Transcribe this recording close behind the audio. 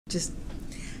Just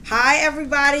hi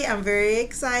everybody. I'm very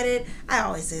excited. I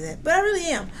always say that, but I really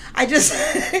am. I just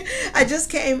I just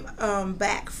came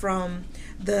back from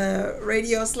the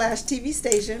radio / TV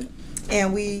station,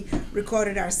 and we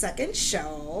recorded our second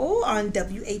show on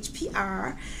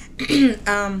WHPR.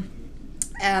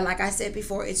 Like I said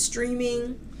before, it's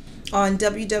streaming on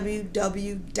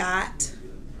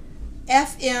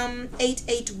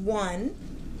www.FM881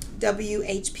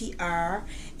 WHPR,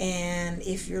 and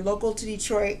if you're local to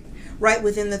Detroit, right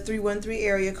within the 313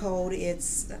 area code,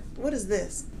 it's, what is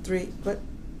this? What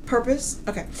purpose?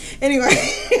 Okay. Anyway,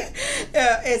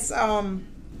 it's on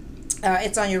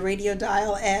your radio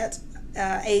dial at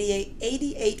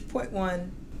 88.1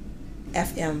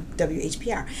 FM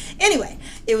WHPR. Anyway,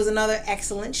 it was another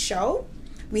excellent show.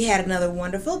 We had another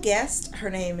wonderful guest. Her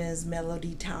name is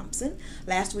Melody Thompson.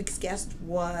 Last week's guest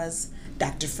was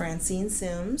Dr. Francine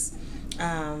Sims.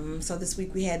 So this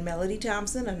week we had Melody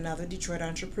Thompson, another Detroit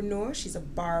entrepreneur. She's a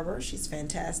barber. She's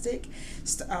fantastic.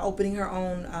 Opening her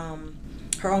own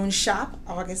shop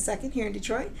August 2nd here in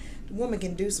Detroit. The woman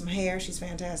can do some hair. She's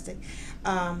fantastic.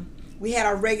 We had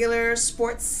our regular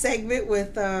sports segment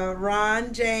with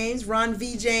Ron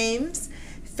V. James.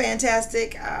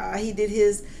 Fantastic. He did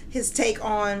his take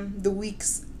on the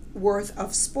week's worth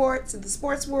of sports in the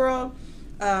sports world.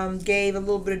 Gave a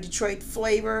little bit of Detroit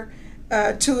flavor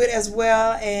to it as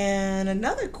well. And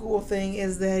another cool thing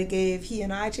is that it gave he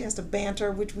and I a chance to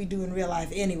banter, which we do in real life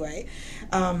anyway,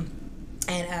 and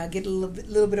get a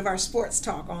little bit of our sports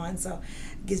talk on. So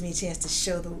it gives me a chance to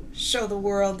show the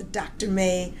world that Dr.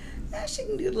 May, she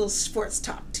can do a little sports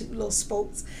talk too, little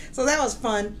sports. So that was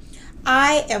fun.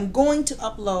 I am going to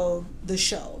upload the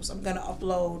shows. I'm going to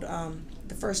upload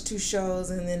the first two shows,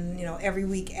 and then every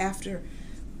week after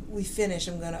we finish,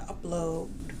 I'm going to upload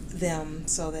them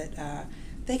so that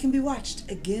they can be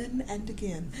watched again and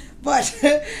again. But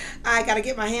I got to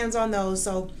get my hands on those,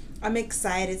 so I'm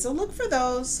excited. So look for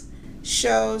those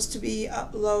shows to be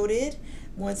uploaded.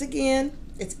 Once again,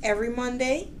 it's every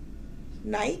Monday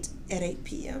night at 8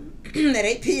 p.m. at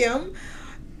 8 p.m.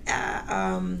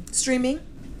 Streaming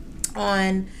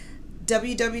on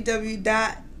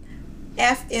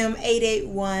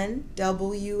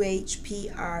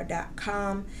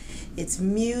www.FM881WHPR.com. It's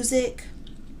music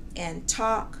and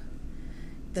talk.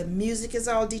 The music is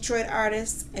all Detroit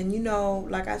artists, and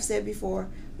like I've said before,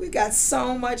 we've got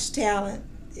so much talent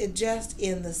just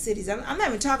in the cities. I'm not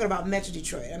even talking about Metro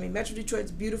Detroit. I mean, Metro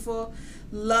Detroit's beautiful.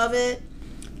 Love it.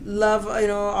 Love,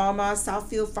 all my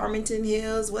Southfield, Farmington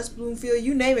Hills, West Bloomfield,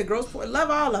 you name it, Grosport.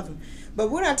 Love all of them. But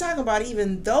we're not talking about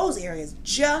even those areas.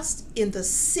 Just in the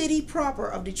city proper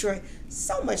of Detroit,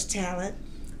 so much talent,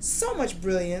 so much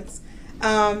brilliance.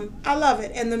 I love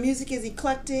it. And the music is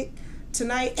eclectic.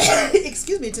 Tonight,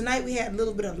 tonight we had a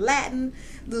little bit of Latin,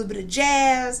 a little bit of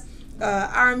jazz,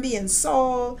 R&B and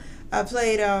soul. I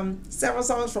played several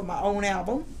songs from my own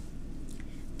album.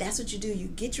 That's what you do. You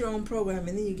get your own program,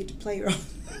 and then you get to play your own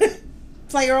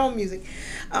play your own music.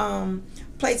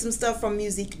 Played some stuff from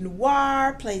Musique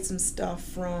Noire. Played some stuff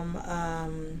from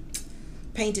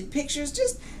Painted Pictures.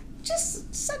 Just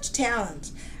such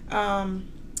talent. Darren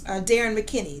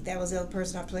McKinney, that was the other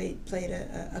person I played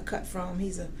a cut from.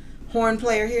 He's a horn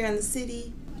player here in the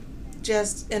city.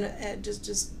 Just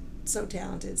so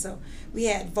talented. So we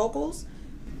had vocal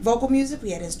music.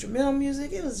 We had instrumental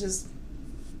music. It was just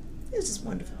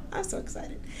wonderful. I'm so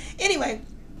excited. Anyway,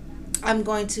 I'm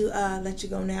going to let you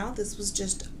go now. This was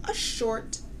just a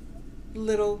short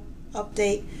little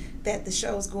update that the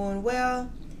show is going well,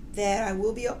 that I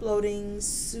will be uploading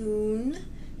soon.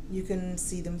 You can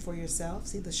see them for yourself,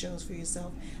 see the shows for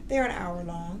yourself. They're an hour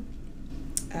long.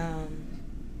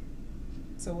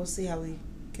 So we'll see how we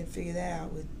can figure that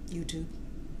out with YouTube.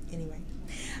 Anyway,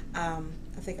 I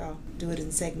think I'll do it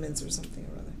in segments or something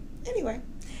or other. Anyway,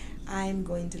 I'm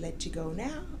going to let you go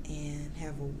now, and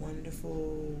have a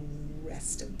wonderful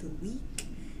rest of the week,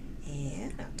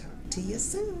 and I'll talk to you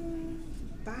soon.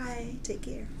 Bye. Take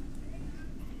care.